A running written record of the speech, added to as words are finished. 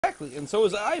exactly. And so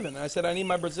is Ivan. I said, I need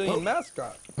my Brazilian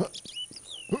mascot.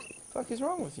 Fuck is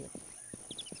wrong with you?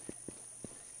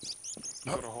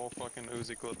 Put a whole fucking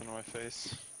Uzi clip in my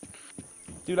face.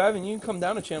 Dude, Ivan, you can come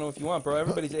down a channel if you want, bro.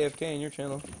 Everybody's AFK in your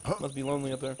channel. Must be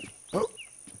lonely up there.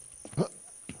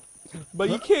 But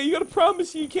you can't. You gotta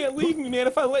promise you can't leave me, man.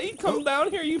 If I let you come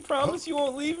down here, you promise you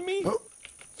won't leave me?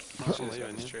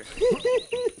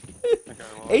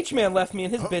 H-Man left me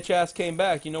and his bitch ass came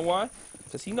back. You know why?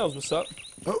 Because he knows what's up.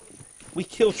 We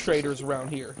kill traitors around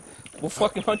here. We'll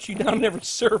fucking hunt you down in every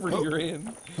server you're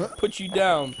in. Put you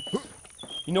down.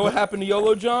 You know what happened to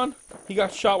YOLO John? He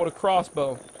got shot with a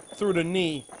crossbow. Through the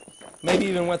knee. Maybe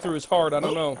even went through his heart. I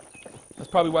don't know. That's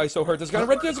probably why he's so hurt. There's a guy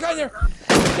right there. There's a guy there.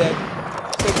 He's dead.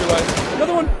 Saved your life.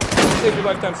 Another one. Saved your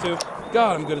life times two.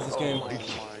 God, I'm good at this game.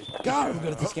 God, I'm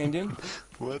good at this game, dude.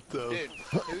 What the?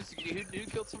 Dude, who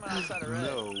killed someone outside of Red?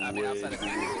 No I mean, outside of way.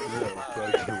 Canada. No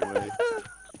fucking way.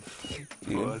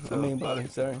 Dude, I mean, buddy,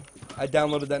 sorry. I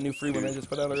downloaded that new free one I just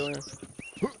put out earlier.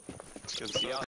 Good stuff.